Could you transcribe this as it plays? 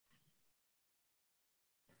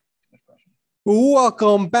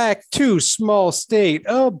Welcome back to Small State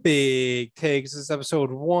of Big Takes. This is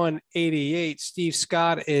episode 188. Steve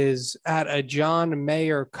Scott is at a John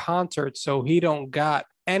Mayer concert, so he don't got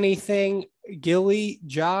anything. Gilly,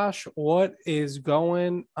 Josh, what is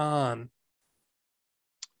going on?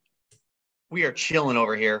 We are chilling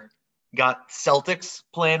over here. Got Celtics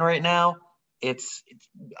playing right now.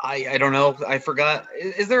 I don't know. I forgot.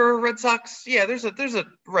 Is there a Red Sox? Yeah, there's a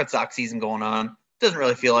Red Sox season going on. Doesn't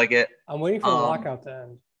really feel like it. I'm waiting for the lockout to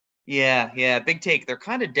end. Yeah. Big take. They're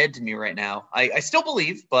kind of dead to me right now. I still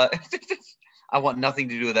believe, but I want nothing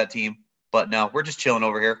to do with that team. But no, we're just chilling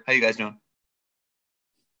over here. How you guys doing?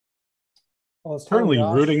 Well, it's Currently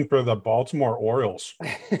rooting for the Baltimore Orioles.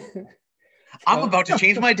 I'm about to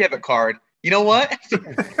change my debit card. You know what?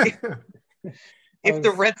 If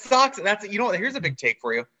the Red Sox, here's a big take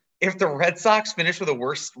for you. If the Red Sox finish with a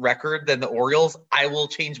worse record than the Orioles, I will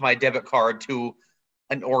change my debit card to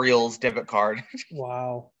an Orioles debit card.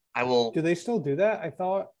 Wow. I will. Do they still do that? I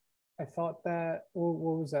thought that,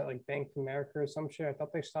 what was that, like Bank of America or some shit? I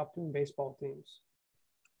thought they stopped doing baseball teams.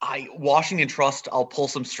 Washington Trust, I'll pull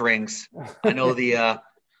some strings. I know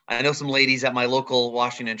some ladies at my local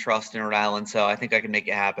Washington Trust in Rhode Island, so I think I can make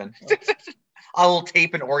it happen. Okay. I will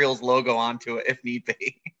tape an Orioles logo onto it if need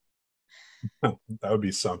be. That would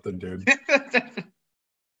be something, dude.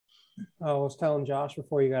 I was telling Josh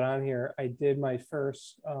before you got on here, I did my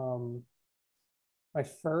first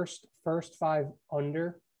five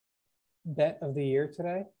under bet of the year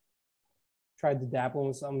today. Tried to dabble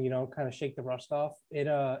in some, kind of shake the rust off.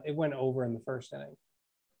 It went over in the first inning.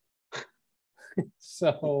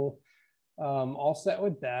 So all set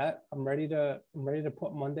with that. I'm ready to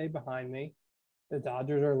put Monday behind me. The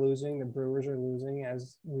Dodgers are losing, the Brewers are losing,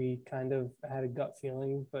 as we kind of had a gut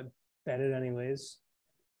feeling, but bet it anyways.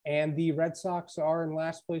 And the Red Sox are in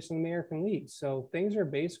last place in the American League. So things are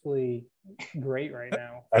basically great right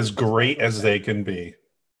now. As great as they can be.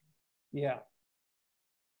 Yeah.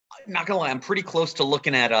 I'm not gonna lie, I'm pretty close to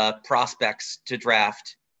looking at prospects to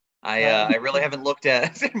draft. I really haven't looked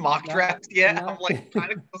at mock drafts yet. I'm like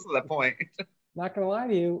kind of close to that point. Not gonna lie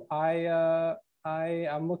to you,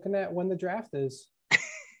 I'm looking at when the draft is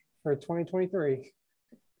for 2023.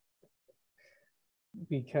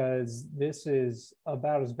 Because this is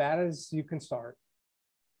about as bad as you can start.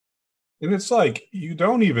 And it's like, you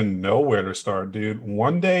don't even know where to start, dude.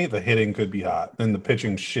 One day the hitting could be hot, then the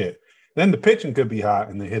pitching shit. Then the pitching could be hot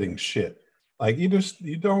and the hitting shit. Like, you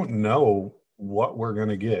don't know what we're going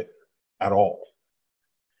to get at all.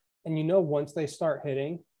 And once they start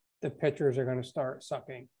hitting, the pitchers are going to start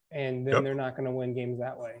sucking. And then They're not going to win games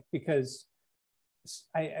that way. Because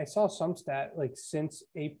I saw some stat, like since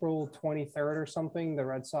April 23rd or something, the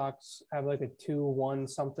Red Sox have like a 2-1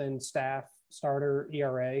 something starters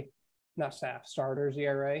ERA.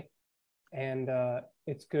 And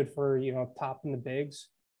it's good for, topping the bigs.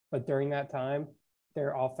 But during that time,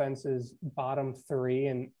 their offense is bottom 3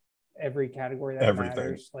 in every category that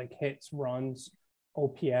matters, like hits, runs,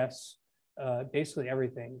 OPS, basically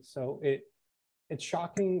everything. So it's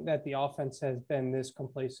shocking that the offense has been this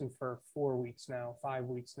complacent for 5 weeks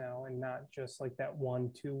now, and not just like that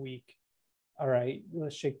 1-2 week. All right,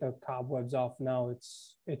 let's shake the cobwebs off. No,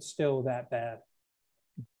 it's still that bad.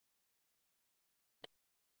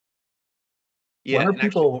 Yeah, when are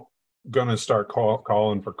people going to start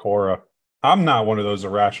calling for Cora? I'm not one of those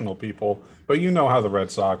irrational people, but you know how the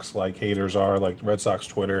Red Sox haters are, like Red Sox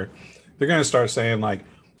Twitter. They're going to start saying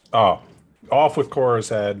oh, off with Cora's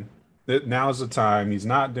head. Now's the time. He's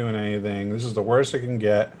not doing anything. This is the worst it can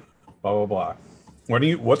get. Blah blah blah.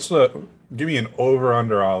 Give me an over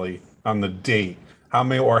under, Ollie, on the date. How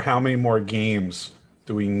many more games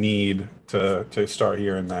do we need to start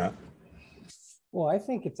hearing that? Well, I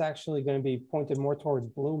think it's actually going to be pointed more towards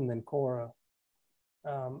Bloom than Cora.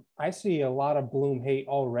 I see a lot of Bloom hate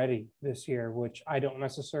already this year, which I don't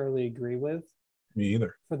necessarily agree with. Me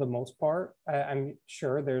either. For the most part, I'm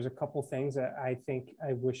sure there's a couple things that I think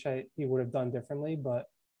I wish he would have done differently, but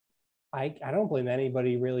I don't blame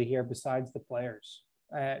anybody really here besides the players.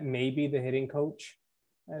 Maybe the hitting coach,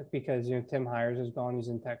 because Tim Hires is gone. He's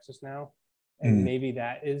in Texas now. And maybe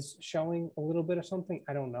that is showing a little bit of something.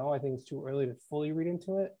 I don't know. I think it's too early to fully read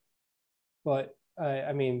into it. But,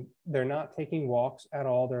 they're not taking walks at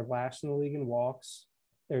all. They're last in the league in walks.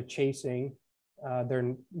 They're chasing.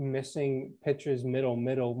 They're missing pitches middle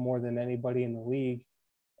more than anybody in the league.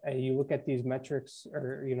 You look at these metrics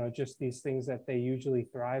or, just these things that they usually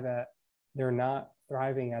thrive at. They're not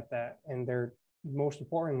thriving at that. And they're most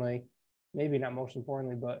importantly, maybe not most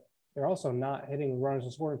importantly, but they're also not hitting runners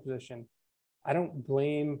in scoring position. I don't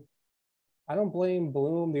blame I don't blame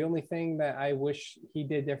Bloom. The only thing that I wish he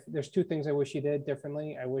did there's two things I wish he did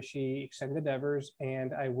differently. I wish he extended Devers,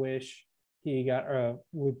 and I wish he got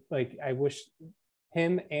I wish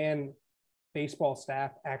him and baseball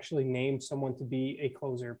staff actually named someone to be a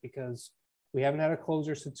closer, because we haven't had a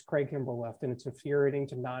closer since Craig Kimbrell left, and it's infuriating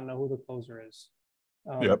to not know who the closer is.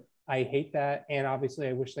 Yep. I hate that, and obviously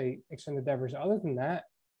I wish they extended Devers. Other than that,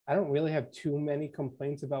 I don't really have too many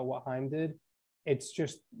complaints about what Heim did. It's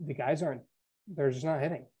just the guys they're just not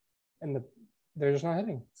hitting, and they're just not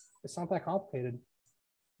hitting. It's not that complicated.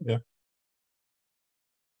 Yeah.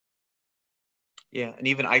 Yeah, and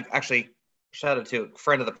even I actually shout out to a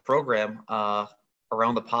friend of the program,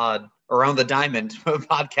 Around the Diamond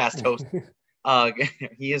podcast host.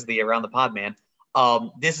 He is the Around the Pod man.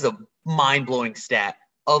 This is a mind-blowing stat.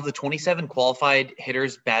 Of the 27 qualified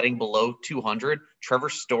hitters batting below 200, Trevor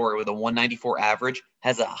Story with a 194 average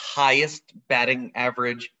has a highest batting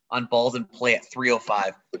average on balls in play at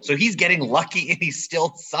 305. So he's getting lucky and he's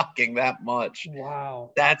still sucking that much.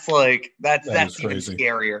 Wow. That's even crazy.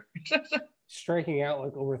 scarier. Striking out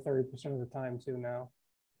like over 30% of the time too now.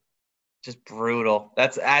 Just brutal.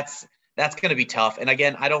 That's going to be tough. And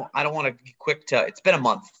again, I don't want to be quick to, it's been a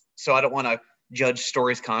month, so I don't want to judge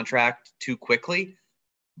Story's contract too quickly.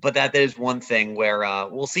 But that is one thing where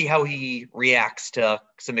we'll see how he reacts to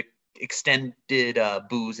some extended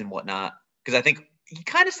boos and whatnot. Because I think he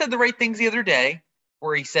kind of said the right things the other day,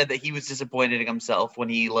 where he said that he was disappointed in himself when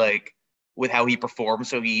he with how he performed.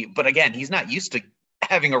 But again, he's not used to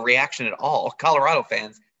having a reaction at all. Colorado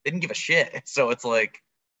fans didn't give a shit. So it's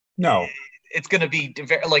no, it's going to be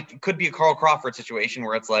it could be a Carl Crawford situation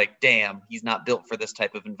where it's like, damn, he's not built for this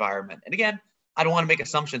type of environment. And again, I don't want to make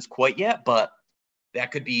assumptions quite yet, but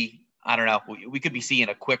that could be, I don't know. We could be seeing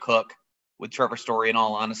a quick hook with Trevor Story, in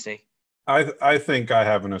all honesty. I think I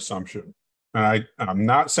have an assumption. And I'm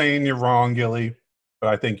not saying you're wrong, Gilly,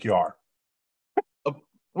 but I think you are. What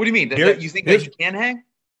do you mean? You think that you can hang?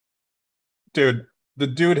 Dude, the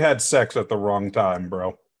dude had sex at the wrong time,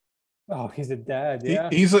 bro. Oh, he's a dad, yeah.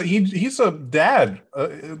 He's a dad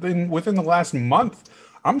within the last month.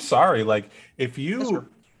 I'm sorry. If you...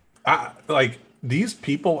 these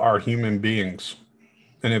people are human beings.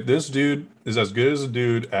 And if this dude is as good as a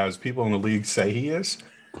dude as people in the league say he is,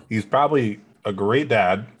 he's probably a great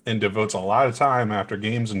dad and devotes a lot of time after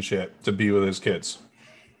games and shit to be with his kids.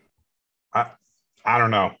 I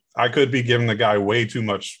don't know. I could be giving the guy way too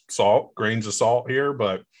much grains of salt here,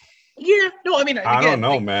 but yeah, no, I mean, again, I don't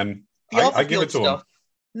know, man. I give it to him.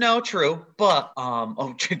 No, true, but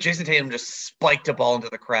Jason Tatum just spiked a ball into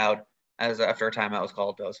the crowd after a timeout was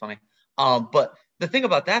called. That was funny. But the thing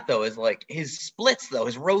about that, though, is his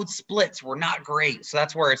road splits were not great. So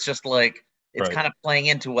that's where it's just it's kind of playing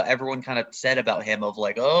into what everyone kind of said about him of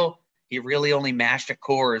he really only mashed at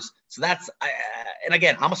cores. So and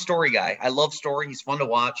again, I'm a Story guy. I love Story. He's fun to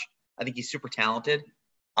watch. I think he's super talented.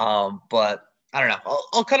 But I don't know.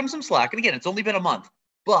 I'll cut him some slack. And again, it's only been a month.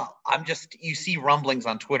 But you see rumblings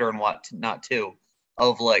on Twitter and whatnot too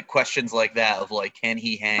of questions like that of can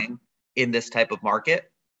he hang in this type of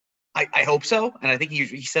market? I hope so, and I think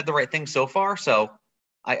he said the right thing so far. So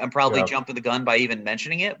I'm probably jumping the gun by even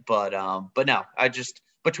mentioning it, but no, I just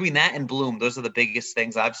between that and Bloom, those are the biggest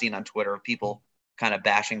things I've seen on Twitter of people kind of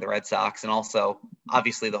bashing the Red Sox, and also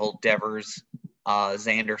obviously the whole Devers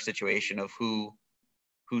Xander situation of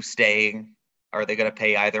who's staying. Are they going to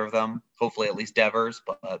pay either of them? Hopefully, at least Devers.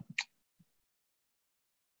 But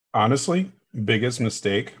honestly, biggest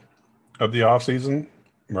mistake of the offseason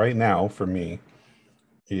right now for me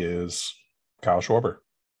is Kyle Schwarber.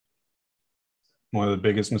 One of the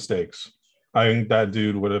biggest mistakes. I think that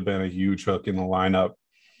dude would have been a huge hook in the lineup,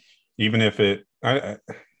 even if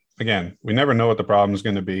again, we never know what the problem is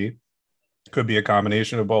going to be. Could be a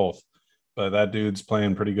combination of both, but that dude's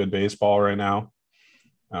playing pretty good baseball right now.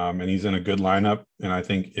 And he's in a good lineup. And I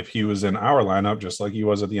think if he was in our lineup, just like he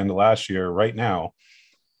was at the end of last year, right now,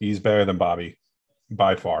 he's better than Bobby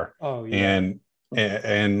by far. Oh, yeah.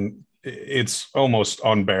 And it's almost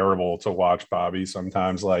unbearable to watch Bobby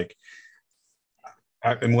sometimes.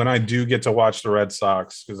 And when I do get to watch the Red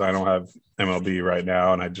Sox, because I don't have MLB right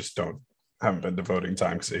now, and I just haven't been devoting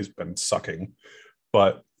time because he's been sucking.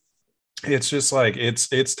 But it's just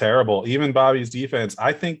it's terrible. Even Bobby's defense.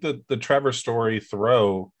 I think that the Trevor Story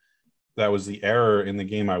throw that was the error in the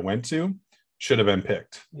game I went to should have been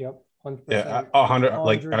picked. Yep. 100%. Yeah,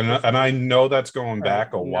 100. And I know that's going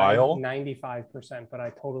back a while. 95%, but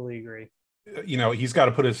I totally agree. He's got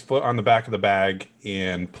to put his foot on the back of the bag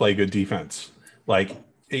and play good defense.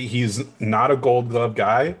 He's not a Gold Glove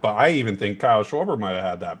guy, but I even think Kyle Schwarber might have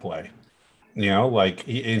had that play. You know, like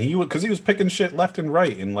he because he was picking shit left and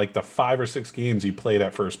right in like the 5 or 6 games he played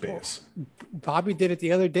at first base. Bobby did it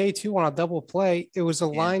the other day too on a double play. It was a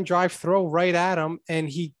Yeah. line drive throw right at him, and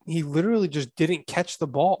he literally just didn't catch the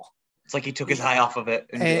ball. It's like he took his eye off of it,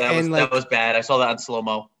 and, And that like, was bad. I saw that on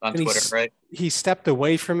slow-mo on and Twitter, right? he stepped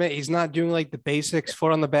away from it. He's not doing like the basics,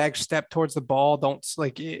 foot on the bag, step towards the ball. Don't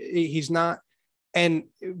like he's not. And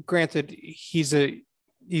granted, he's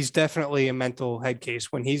definitely a mental head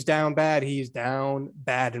case. When he's down bad, he's down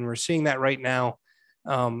bad, and we're seeing that right now.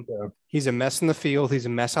 He's a mess in the field. He's a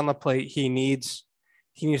mess on the plate. He needs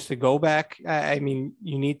to go back. I mean,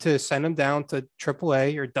 you need to send him down to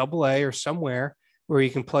AAA or AA or somewhere where he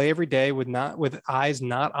can play every day with eyes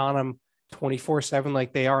not on him 24/7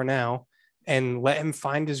 like they are now, and let him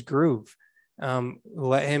find his groove.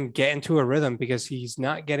 Let him get into a rhythm, because he's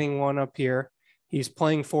not getting one up here. He's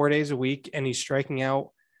playing 4 days a week and he's striking out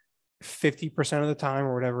 50% of the time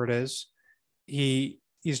or whatever it is.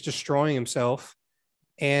 He's destroying himself.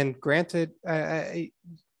 And granted, I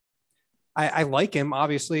like him.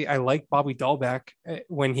 Obviously, I like Bobby Dahlbeck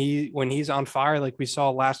when he's on fire, like we saw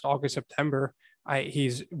last August, September.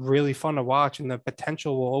 He's really fun to watch, and the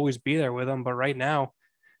potential will always be there with him. But right now,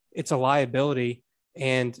 it's a liability.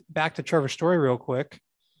 And back to Trevor Story real quick.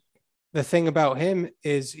 The thing about him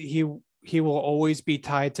is he will always be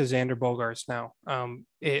tied to Xander Bogaerts now.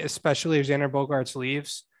 Especially if Xander Bogaerts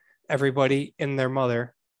leaves, everybody and their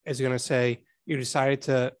mother is going to say, you decided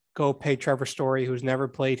to go pay Trevor Story, who's never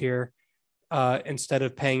played here, instead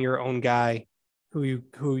of paying your own guy who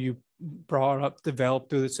you brought up, developed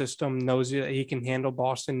through the system, knows that he can handle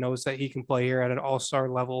Boston, knows that he can play here at an all-star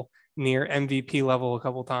level, near MVP level a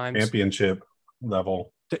couple times. Championship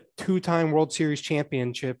level. The 2-time World Series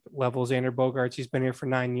championship level, Xander Bogaerts. He's been here for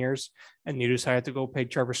 9 years, and you decided to go pay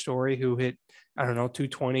Trevor Story, who hit, I don't know,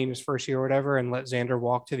 220 in his first year or whatever, and let Xander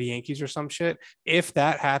walk to the Yankees or some shit. If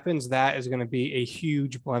that happens, that is going to be a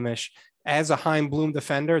huge blemish. As a Chaim Bloom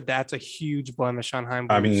defender, that's a huge blemish on Chaim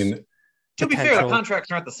Bloom's. I mean, to be fair, the contracts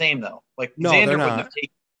aren't the same though. Like no, Xander wouldn't have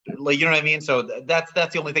taken, like, you know what I mean? So that's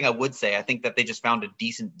the only thing I would say. I think that they just found a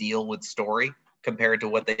decent deal with Story compared to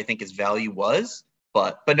what they think his value was.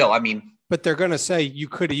 But no, I mean, but they're going to say you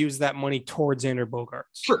could have used that money towards Xander Bogaerts.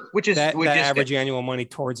 Sure, which is average annual money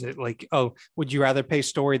towards it. Like, oh, would you rather pay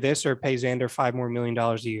Story this or pay Xander $5 more million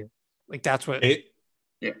a year? Like, that's what.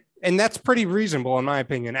 Yeah, and that's pretty reasonable in my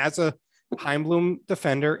opinion. As a Chaim Bloom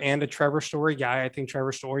defender and a Trevor Story guy, I think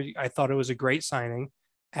Trevor Story, I thought it was a great signing.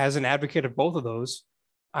 As an advocate of both of those,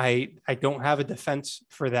 I don't have a defense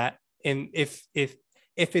for that. And if it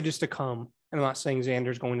is to come, and I'm not saying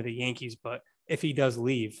Xander's going to the Yankees, but if he does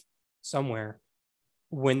leave somewhere,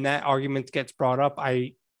 when that argument gets brought up,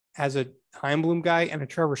 as a Chaim Bloom guy and a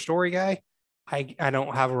Trevor Story guy, I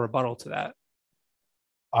don't have a rebuttal to that.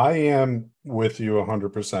 I am with you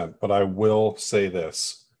 100%, but I will say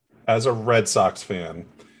this. As a Red Sox fan,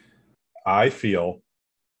 I feel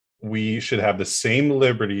we should have the same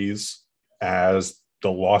liberties as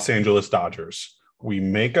the Los Angeles Dodgers. We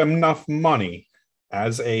make enough money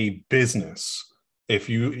as a business. If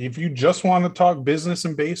you just want to talk business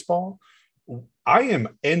and baseball, I am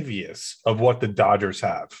envious of what the Dodgers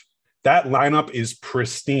have. That lineup is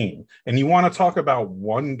pristine. And you want to talk about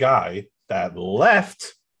one guy that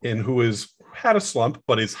left and who has had a slump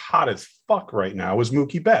but is hot as fuck right now is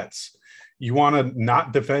Mookie Betts. You want to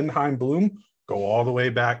not defend Chaim Bloom? Go all the way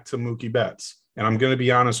back to Mookie Betts. And I'm going to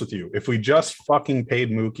be honest with you. If we just fucking paid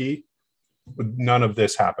Mookie, none of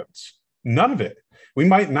this happens. None of it. We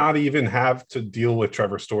might not even have to deal with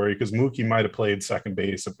Trevor Story because Mookie might have played second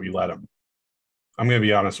base if we let him. I'm going to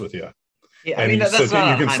be honest with you. Yeah, I mean, that's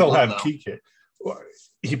not you can still have Kike.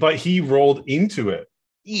 But he rolled into it.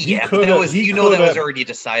 Yeah, that was already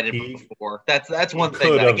decided before. That's one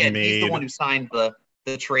thing. Again, he's the one who signed the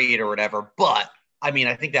trade or whatever. But I mean,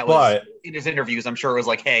 I think that was in his interviews. I'm sure it was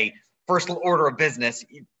like, hey, first order of business,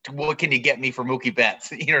 what can you get me for Mookie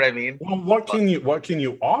Betts? You know what I mean? Well, what can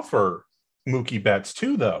you offer Mookie Betts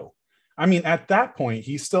too, though? I mean, at that point,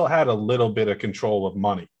 he still had a little bit of control of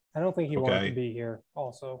money. I don't think he wanted to be here.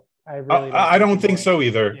 Also, I don't think so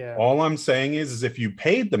either. Yeah. All I'm saying is if you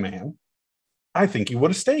paid the man, I think he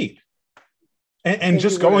would have stayed. And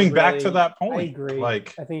just going back to that point, I agree. I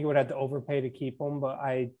think you would have to overpay to keep him, but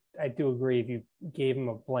I do agree. If you gave him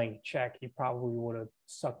a blank check, he probably would have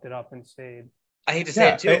sucked it up and stayed. I hate to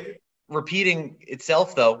say it too. Repeating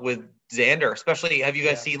itself though with Xander, especially. Have you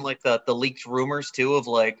guys seen like the leaked rumors too of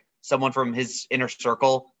like someone from his inner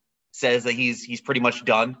circle says that he's pretty much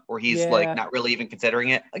done, or he's like not really even considering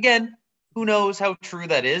it. Again, who knows how true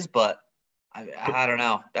that is, but I don't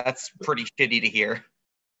know. That's pretty shitty to hear.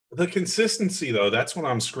 The consistency, though, that's what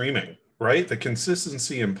I'm screaming, right? The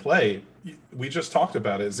consistency in play. We just talked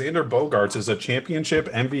about it. Xander Bogaerts is a championship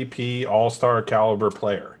MVP all-star caliber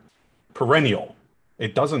player. Perennial.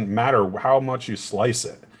 It doesn't matter how much you slice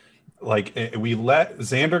it. Like we let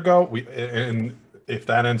Xander go, and if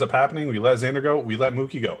that ends up happening, we let Xander go, we let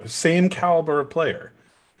Mookie go. Same caliber of player.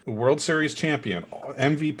 World Series champion,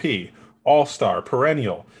 MVP, all-star,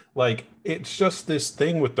 perennial. Like it's just this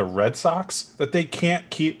thing with the Red Sox that they can't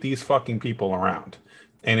keep these fucking people around.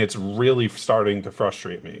 And it's really starting to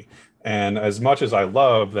frustrate me. And as much as I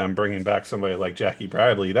love them bringing back somebody like Jackie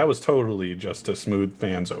Bradley, that was totally just to smooth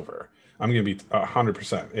fans over. I'm going to be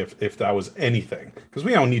 100% if that was anything, because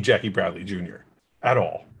we don't need Jackie Bradley Jr. at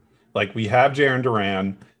all. Like we have Jaron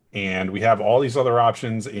Duran, and we have all these other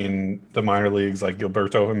options in the minor leagues like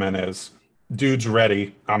Gilberto Jimenez. Dude's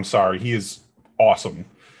ready. I'm sorry. He is awesome.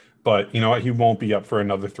 But you know what? He won't be up for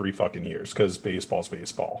another 3 fucking years because baseball's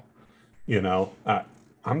baseball. You know,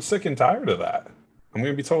 I'm sick and tired of that. I'm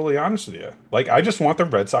going to be totally honest with you. Like, I just want the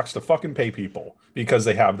Red Sox to fucking pay people because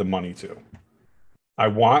they have the money to. I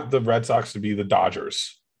want the Red Sox to be the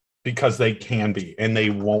Dodgers because they can be, and they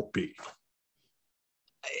won't be.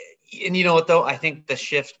 And you know what, though? I think the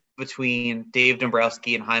shift between Dave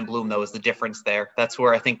Dombrowski and Chaim Bloom, though, is the difference there. That's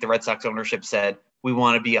where I think the Red Sox ownership said, we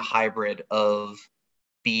want to be a hybrid of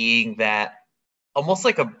being that almost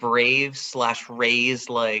like a Braves/Rays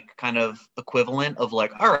like kind of equivalent of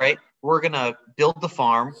like, all right, we're going to build the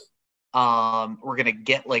farm. We're going to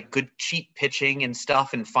get like good cheap pitching and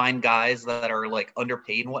stuff and find guys that are like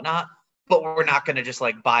underpaid and whatnot. But we're not going to just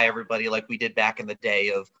like buy everybody like we did back in the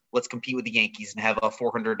day of let's compete with the Yankees and have a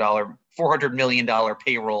 $400 million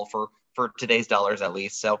payroll for today's dollars at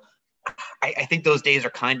least. So I think those days are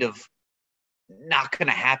kind of not going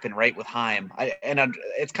to happen, right, with Chaim. And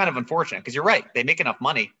it's kind of unfortunate because you're right. They make enough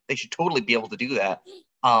money. They should totally be able to do that.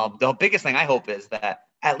 The biggest thing I hope is that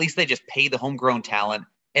at least they just pay the homegrown talent,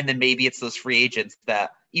 and then maybe it's those free agents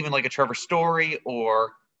that even like a Trevor Story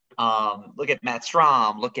or look at Matt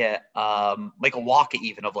Strahm, look at Michael Wacha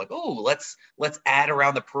even of like, oh, let's add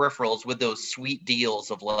around the peripherals with those sweet deals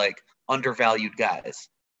of like undervalued guys.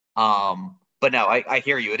 But no, I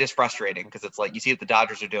hear you. It is frustrating because it's like you see what the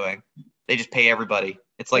Dodgers are doing. They just pay everybody.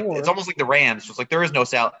 It's like it's almost like the Rams. Just like there is no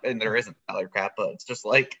salary and there isn't salary cap, but it's just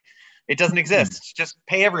like it doesn't exist. Just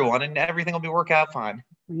pay everyone and everything will work out fine.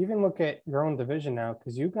 You even look at your own division now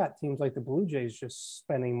because you've got teams like the Blue Jays just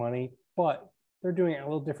spending money, but they're doing it a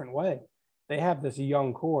little different way. They have this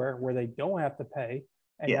young core where they don't have to pay,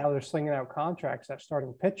 and now they're slinging out contracts that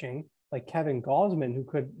starting pitching, like Kevin Gausman,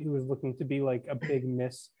 who was looking to be like a big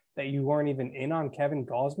miss that you weren't even in on Kevin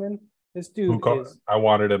Gausman. This dude is. I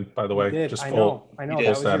wanted him, by the way. Just I know. That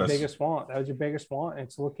was your biggest want. That was your biggest want. And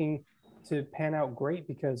it's looking to pan out great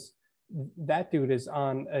because that dude is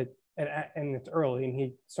on and it's early, and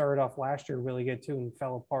he started off last year really good too, and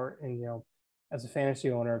fell apart. And as a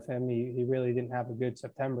fantasy owner of him, he really didn't have a good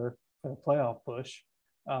September for the playoff push.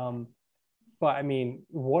 But I mean,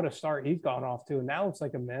 what a start he's gone off to, and now it's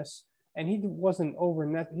like a miss. And he wasn't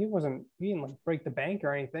he didn't like break the bank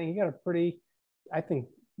or anything. He got a pretty, I think,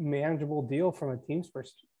 manageable deal from a team's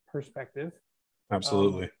perspective.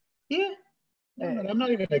 Absolutely. I'm not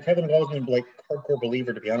even a Kevin Gausman like hardcore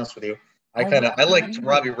believer, to be honest with you. I liked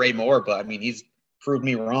Robbie Ray more, but I mean he's proved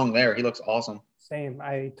me wrong there. He looks awesome. Same.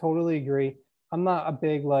 I totally agree. I'm not a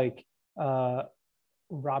big like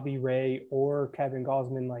Robbie Ray or Kevin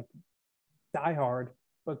Gausman like diehard,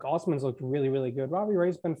 but Gausman's looked really, really good. Robbie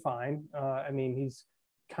Ray's been fine. I mean, he's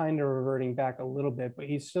kind of reverting back a little bit, but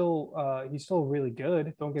he's still really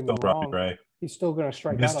good. Don't get me wrong. Ray. He's still going to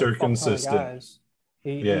strike Mr. out a Consistent. ton of guys.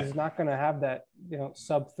 He's not going to have that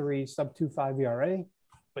sub-3, sub-2.5 ERA,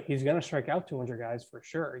 but he's going to strike out 200 guys for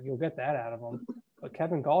sure. You'll get that out of him. But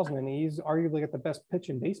Kevin Gausman, he's arguably got the best pitch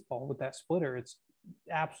in baseball with that splitter. It's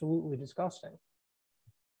absolutely disgusting.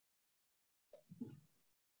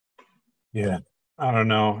 Yeah, I don't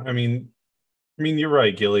know. I mean, you're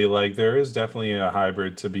right, Gilly. Like, there is definitely a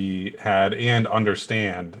hybrid to be had and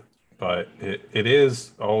understand, but it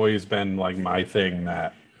is always been like my thing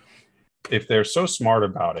that if they're so smart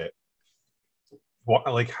about it,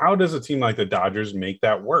 like, how does a team like the Dodgers make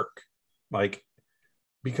that work? Like,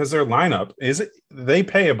 because their lineup they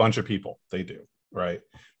pay a bunch of people, they do, right?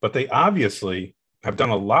 But they obviously have done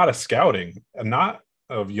a lot of scouting, not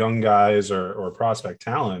of young guys or prospect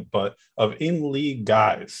talent, but of in-league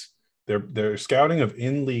guys. Their scouting of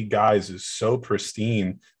in-league guys is so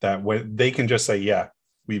pristine that when they can just say, yeah,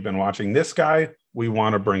 we've been watching this guy, we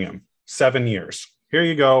want to bring him 7 years. Here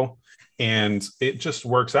you go. And it just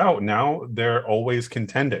works out. Now they're always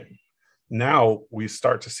contending. now we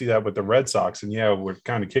start to see that with the Red Sox, and yeah, we're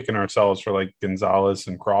kind of kicking ourselves for like Gonzalez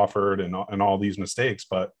and Crawford and all these mistakes.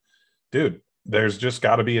 But dude, there's just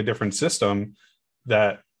got to be a different system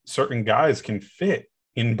that certain guys can fit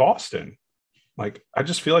in Boston. Like, I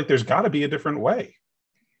just feel like there's got to be a different way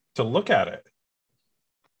to look at it.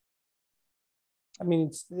 I mean,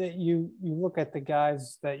 it's you look at the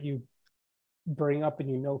guys that you bring up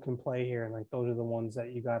and can play here, and like those are the ones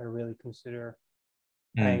that you got to really consider.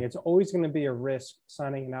 And it's always going to be a risk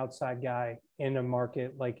signing an outside guy in a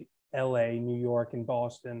market like LA, New York, and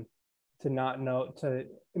Boston to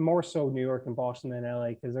more so New York and Boston than LA,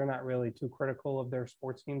 because they're not really too critical of their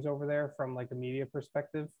sports teams over there from like a media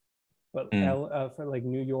perspective. But for like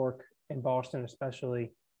New York and Boston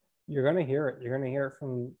especially, you're going to hear it. You're going to hear it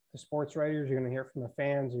from the sports writers. You're going to hear it from the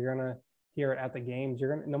fans. You're going to hear it at the games.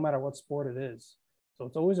 You're going to, no matter what sport it is. So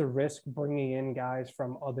it's always a risk bringing in guys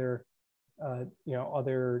from other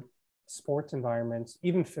sports environments.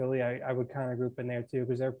 Even Philly, I would kind of group in there too,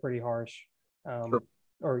 because they're pretty harsh,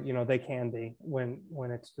 or they can be when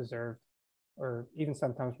it's deserved, or even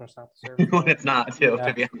sometimes when it's not deserved. When it's not too, yeah,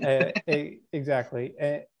 to be honest. Exactly.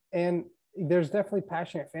 And there's definitely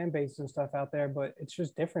passionate fan bases and stuff out there, but it's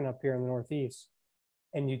just different up here in the Northeast.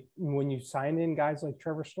 And when you sign in guys like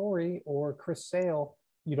Trevor Story or Chris Sale,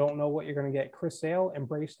 you don't know what you're going to get. Chris Sale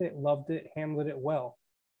embraced it, loved it, handled it well.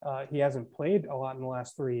 He hasn't played a lot in the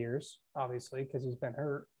last 3 years, obviously, because he's been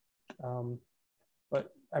hurt.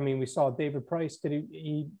 But I mean, we saw David Price.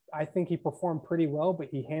 I think he performed pretty well, but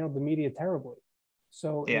he handled the media terribly.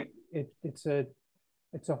 So yeah. It's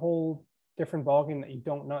a whole different ballgame that you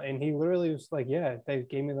don't know. And he literally was like, "Yeah, they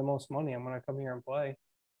gave me the most money. I'm going to come here and play."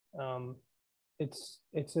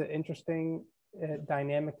 It's an interesting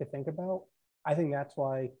dynamic to think about. I think that's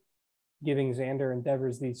why giving Xander and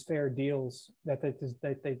Devers these fair deals that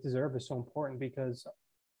they deserve is so important, because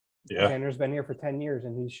Xander's been here for 10 years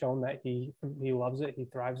and he's shown that he loves it. He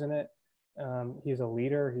thrives in it. He's a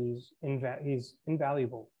leader. He's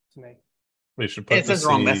invaluable to me. We should put it says the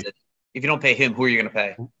wrong message. If you don't pay him, who are you going to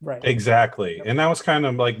pay? Right. Exactly. Yep. And that was kind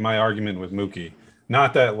of like my argument with Mookie.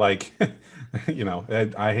 Not that like,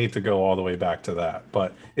 I hate to go all the way back to that,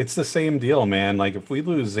 but it's the same deal, man. Like if we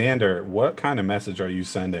lose Xander, what kind of message are you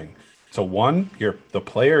sending? So one, you're the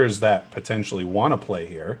players that potentially want to play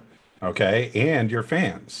here, okay, and your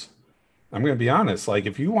fans. I'm going to be honest. Like,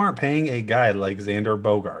 if you aren't paying a guy like Xander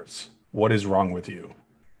Bogaerts, what is wrong with you?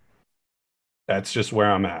 That's just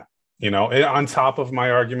where I'm at. On top of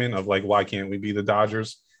my argument of like, why can't we be the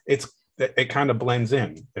Dodgers? It kind of blends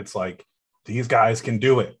in. It's like, these guys can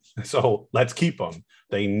do it, so let's keep them.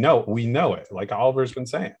 We know it. Like Oliver's been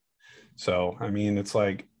saying. So I mean, it's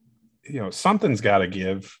like, something's got to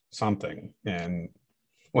give something, and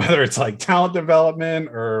whether it's like talent development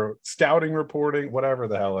or scouting reporting, whatever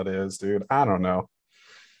the hell it is, dude, I don't know.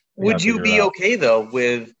 Would you be okay though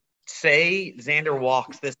with, say, Xander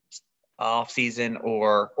walks this off season,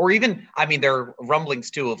 or even, I mean, there are rumblings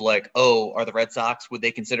too of like, are the Red Sox, would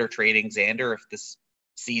they consider trading Xander if this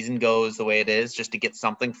season goes the way it is, just to get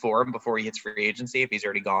something for him before he hits free agency if he's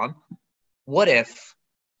already gone?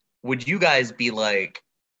 Would you guys be like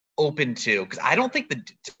open to, because I don't think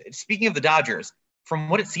speaking of the Dodgers, from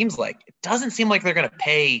what it seems like, it doesn't seem like they're going to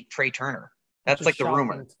pay Trey Turner. That's like the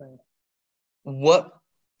rumor. What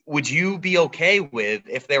would you be okay with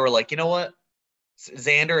if they were like, you know what,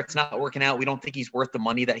 Xander, it's not working out. We don't think he's worth the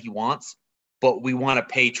money that he wants, but we want to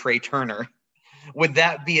pay Trey Turner. Would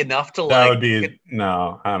that be enough to that would be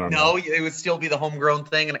no, I don't know. No, it would still be the homegrown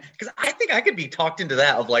thing. And because I think I could be talked into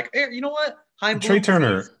that of like, hey, you know what? Trey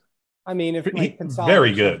Turner. I mean, if my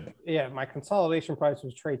very good. Yeah, my consolidation price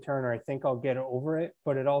was Trey Turner. I think I'll get over it,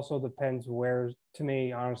 but it also depends where. To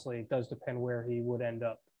me, honestly, it does depend where he would end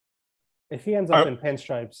up. If he ends up in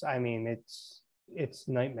pinstripes, I mean, it's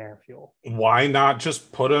nightmare fuel. Why not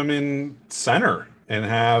just put him in center and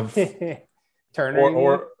have Turner,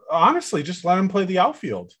 or honestly, just let him play the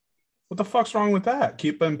outfield. What the fuck's wrong with that?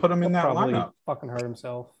 Put him in that lineup. Fucking hurt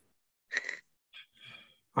himself.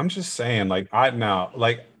 I'm just saying, like,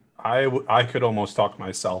 I could almost talk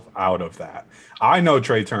myself out of that. I know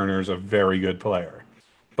Trey Turner's a very good player,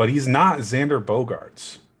 but he's not Xander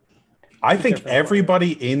Bogaerts. I think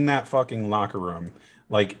everybody in that fucking locker room,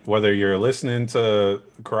 like whether you're listening to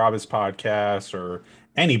Carabas podcast or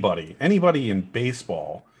anybody in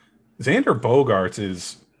baseball, Xander Bogaerts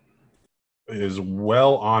is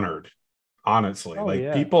well honored.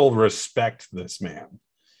 Honestly, people respect this man.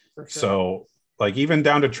 For sure. So. Like, even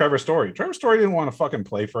down to Trevor Story. Trevor Story didn't want to fucking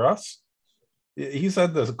play for us. He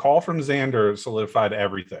said the call from Xander solidified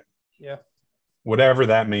everything. Yeah. Whatever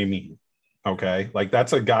that may mean. Okay, like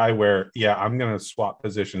that's a guy where, yeah, I'm gonna swap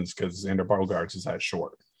positions because Xander Bogaerts is at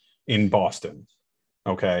short in Boston.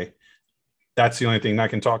 Okay, that's the only thing that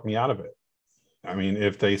can talk me out of it. I mean,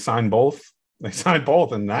 if they sign both,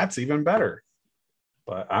 and that's even better.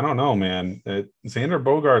 But I don't know, man. Xander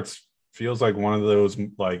Bogaerts feels like one of those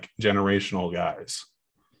like generational guys.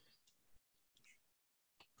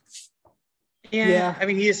 Yeah. I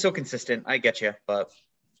mean, he is so consistent. I get you, but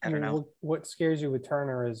I don't know. What scares you with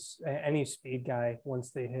Turner is any speed guy, once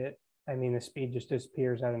they hit, I mean, the speed just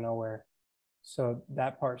disappears out of nowhere. So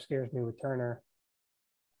that part scares me with Turner.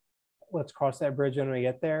 Let's cross that bridge when we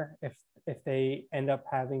get there. If they end up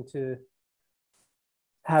having to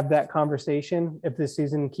have that conversation, if this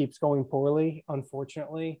season keeps going poorly,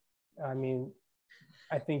 unfortunately, I mean,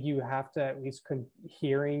 I think you have to at least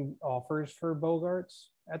hearing offers for Bogaerts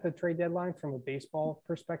at the trade deadline from a baseball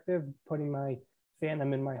perspective, putting my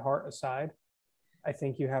fandom in my heart aside. I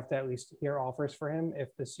think you have to at least hear offers for him if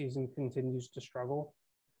the season continues to struggle.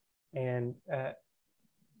 And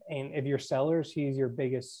if you're sellers, he's your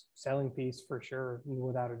biggest selling piece for sure,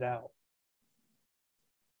 without a doubt.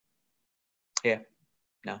 Yeah,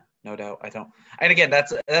 no doubt. I don't. And again,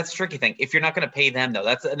 that's a tricky thing. If you're not going to pay them, though,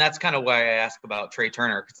 that's kind of why I ask about Trey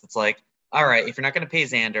Turner, because it's like, all right, if you're not going to pay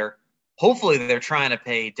Xander, hopefully they're trying to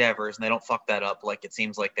pay Devers and they don't fuck that up. Like it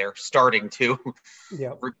seems like they're starting to.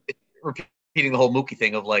 Yeah. Repeating the whole Mookie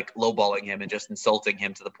thing of like lowballing him and just insulting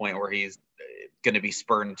him to the point where he's going to be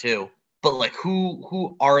spurned too. But like,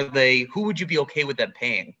 who are they? Who would you be okay with them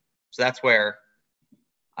paying? So that's where,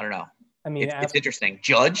 I don't know. I mean, it's interesting.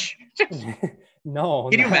 Judge? No.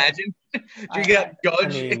 Can you imagine? You got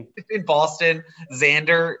Judge in Boston,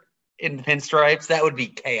 Xander in the pinstripes. That would be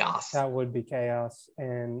chaos. That would be chaos.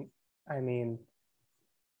 And I mean,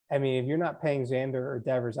 if you're not paying Xander or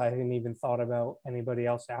Devers, I haven't even thought about anybody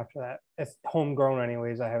else after that. It's homegrown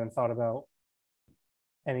anyways. I haven't thought about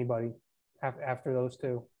anybody after those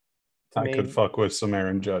two. I could fuck with some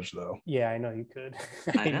Aaron Judge, though. Yeah, I know you could.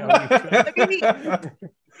 I know you could. I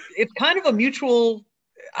mean, it's kind of a mutual,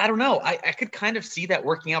 I don't know. I could kind of see that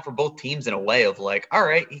working out for both teams in a way of like, all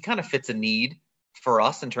right, he kind of fits a need for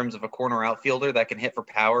us in terms of a corner outfielder that can hit for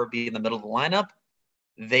power, be in the middle of the lineup.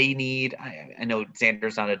 They need, I know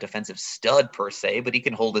Xander's not a defensive stud per se, but he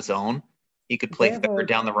can hold his own. He could play third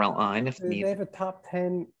down the route line if needed. They have a top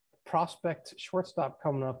 10 prospect shortstop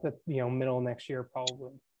coming up at middle of next year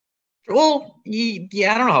probably. Well,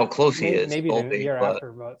 yeah, I don't know how close he is. Maybe the year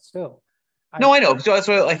after, but still. I know. So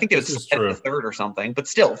I think it was the third or something. But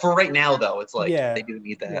still, for right now, though, it's like they do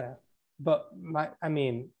need that. Yeah. But my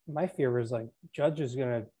fear was like Judge is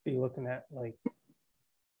gonna be looking at like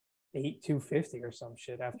 $8,250 or some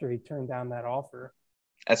shit after he turned down that offer.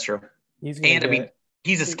 That's true. He's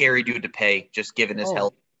a scary dude to pay, just given his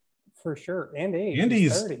health. For sure, and age. And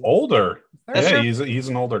he's older. Yeah, he's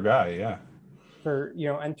an older guy. Yeah. For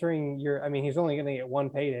entering he's only going to get one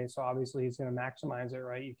payday, so obviously he's going to maximize it,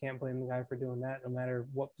 right? You can't blame the guy for doing that, no matter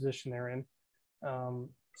what position they're in.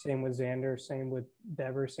 Same with Xander, same with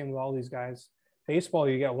Devers, same with all these guys. Baseball,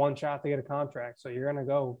 you get one shot to get a contract, so you're going to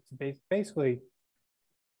go to basically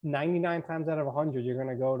 99 times out of 100, you're going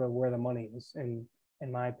to go to where the money is, in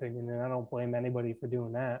my opinion, and I don't blame anybody for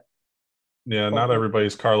doing that. Yeah, not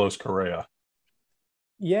everybody's Carlos Correa.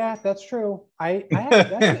 Yeah, that's true.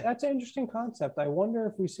 That's an interesting concept. I wonder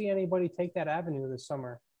if we see anybody take that avenue this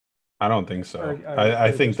summer. I don't think so.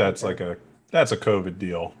 I think that's that's a COVID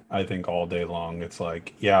deal. I think all day long it's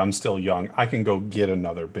like, yeah, I'm still young. I can go get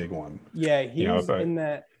another big one. Yeah, he's in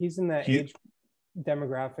that age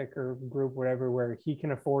demographic or group, whatever, where he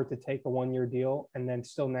can afford to take a 1-year deal and then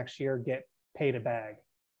still next year get paid a bag.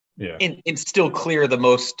 Yeah, and still clear the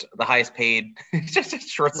highest paid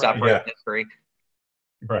shortstop in history.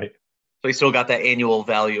 Right. So he still got that annual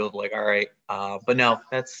value of like, all right. But no,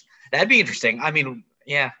 that'd be interesting. I mean,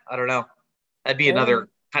 yeah, I don't know. That'd be another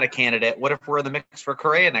kind of candidate. What if we're in the mix for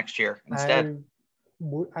Correa next year instead?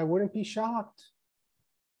 I wouldn't be shocked,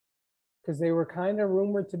 because they were kind of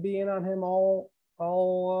rumored to be in on him all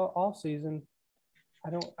off season.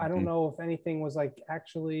 I don't know if anything was like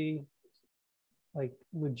actually like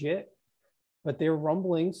legit, but there were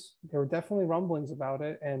rumblings. There were definitely rumblings about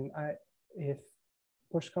it, and if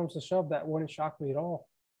push comes to shove, that wouldn't shock me at all.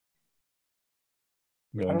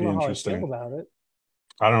 That'd be interesting. How I feel about it.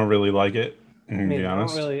 I don't really like it, to be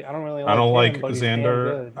honest. I don't really I don't like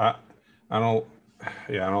Xander. I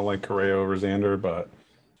don't like Correa over Xander, but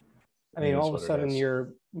all of a sudden your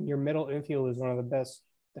middle infield is one of the best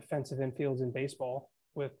defensive infields in baseball,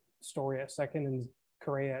 with Story at second and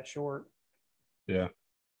Correa at short. Yeah.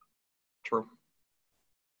 True.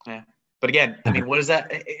 Yeah. But again, what is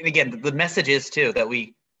that? And again, the message is too that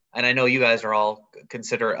we and I know you guys are all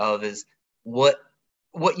considerate of, is what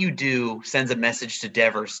you do sends a message to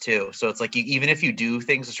Devers too. So it's like even if you do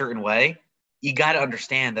things a certain way, you got to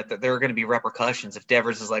understand that there are going to be repercussions. If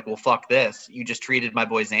Devers is like, well, fuck this, you just treated my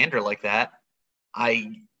boy Xander like that.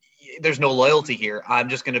 There's no loyalty here. I'm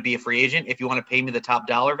just going to be a free agent. If you want to pay me the top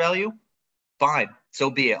dollar value, fine,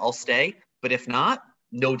 so be it. I'll stay. But if not,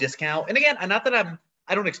 no discount. And again, not that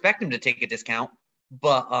I don't expect him to take a discount,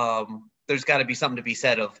 but there's got to be something to be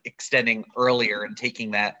said of extending earlier and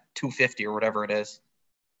taking that $250 or whatever it is.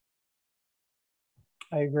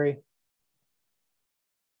 I agree.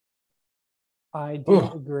 I do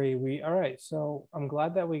agree. All right. So I'm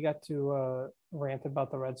glad that we got to rant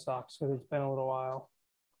about the Red Sox because it's been a little while.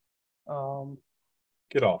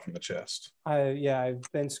 Get off from the chest. I've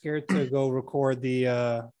been scared to go record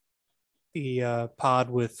the pod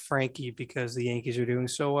with Frankie because the Yankees are doing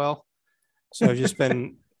so well. So I've just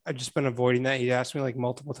been avoiding that. He asked me like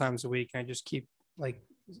multiple times a week, and I just keep like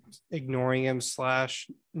ignoring him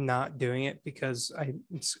 / not doing it because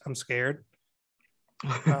I'm scared.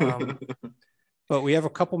 But we have a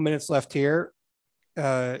couple minutes left here.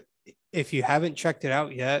 If you haven't checked it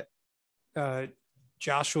out yet,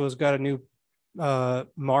 Joshua's got a new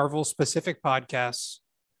Marvel specific podcast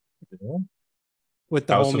with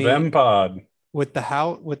the House homie of M Pod. with the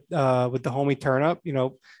homie Turn Up,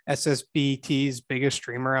 SSBT's biggest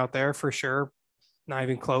streamer out there for sure. Not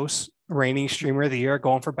even close. Reigning streamer of the year,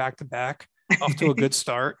 going for back-to-back. Off to a good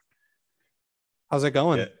start. How's it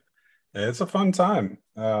going? Yeah, it's a fun time.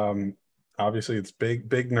 Obviously it's big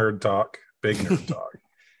nerd talk.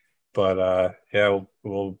 But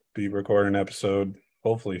we'll be recording an episode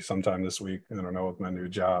hopefully sometime this week. I don't know with my new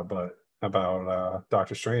job, but about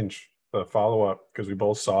Doctor Strange, the follow-up, because we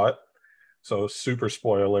both saw it. So super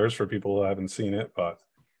spoilers for people who haven't seen it, but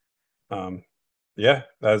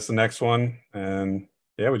that's the next one. And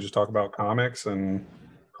we just talk about comics and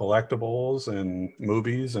collectibles and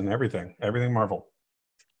movies and everything Marvel.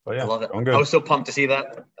 But I love it. I was so pumped to see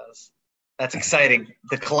that. That's exciting.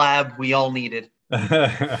 The collab we all needed.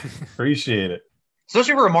 Appreciate it.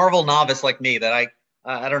 Especially for a Marvel novice like me, that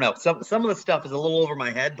I don't know. Some of the stuff is a little over my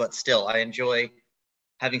head, but still, I enjoy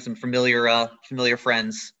having some familiar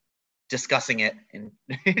friends discussing it and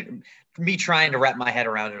me trying to wrap my head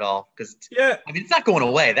around it all. Because it's not going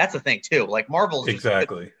away. That's the thing too. Like Marvel's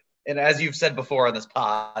exactly. And as you've said before on this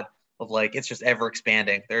pod, of like it's just ever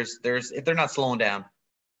expanding. They're not slowing down.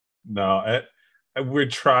 No, I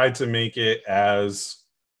would try to make it as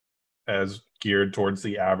geared towards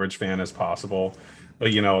the average fan as possible.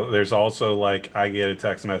 But, there's also like I get a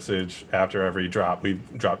text message after every drop.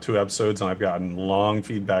 We've dropped 2 episodes and I've gotten long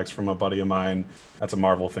feedbacks from a buddy of mine that's a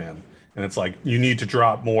Marvel fan. And it's like, you need to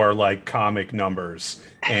drop more like comic numbers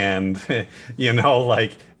and,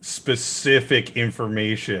 like specific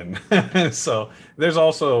information. So there's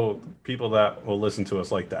also people that will listen to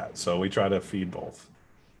us like that. So we try to feed both.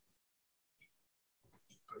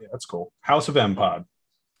 Yeah, that's cool. House of M Pod.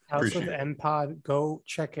 House of M Pod. Go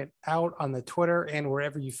check it out on the Twitter and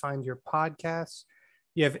wherever you find your podcasts.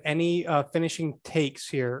 You have any finishing takes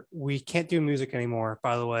here? We can't do music anymore,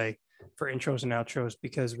 by the way, for intros and outros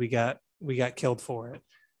because we got killed for it.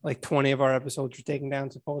 Like 20 of our episodes were taken down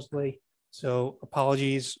supposedly. So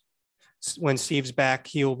apologies. When Steve's back,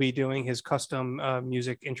 he will be doing his custom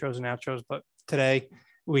music intros and outros. But today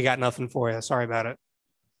we got nothing for you. Sorry about it.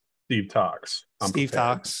 Steve Talks.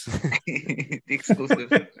 Talks. The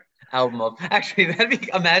exclusive album of. Actually,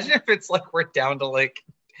 imagine if it's like we're down to like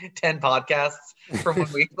 10 podcasts from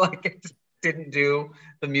when we like didn't do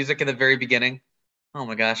the music in the very beginning. Oh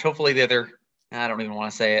my gosh. Hopefully the other. I don't even want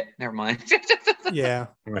to say it. Never mind. Yeah.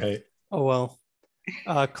 Right. Oh well.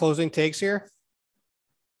 Closing takes here.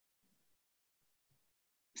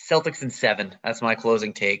 Celtics in 7. That's my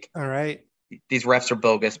closing take. All right. These refs are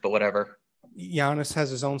bogus, but whatever. Giannis has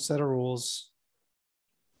his own set of rules.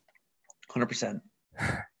 100%.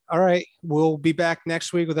 All right. We'll be back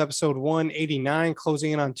next week with episode 189,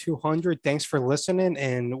 closing in on 200. Thanks for listening,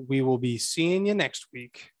 and we will be seeing you next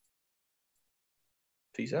week.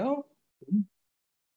 Peace out.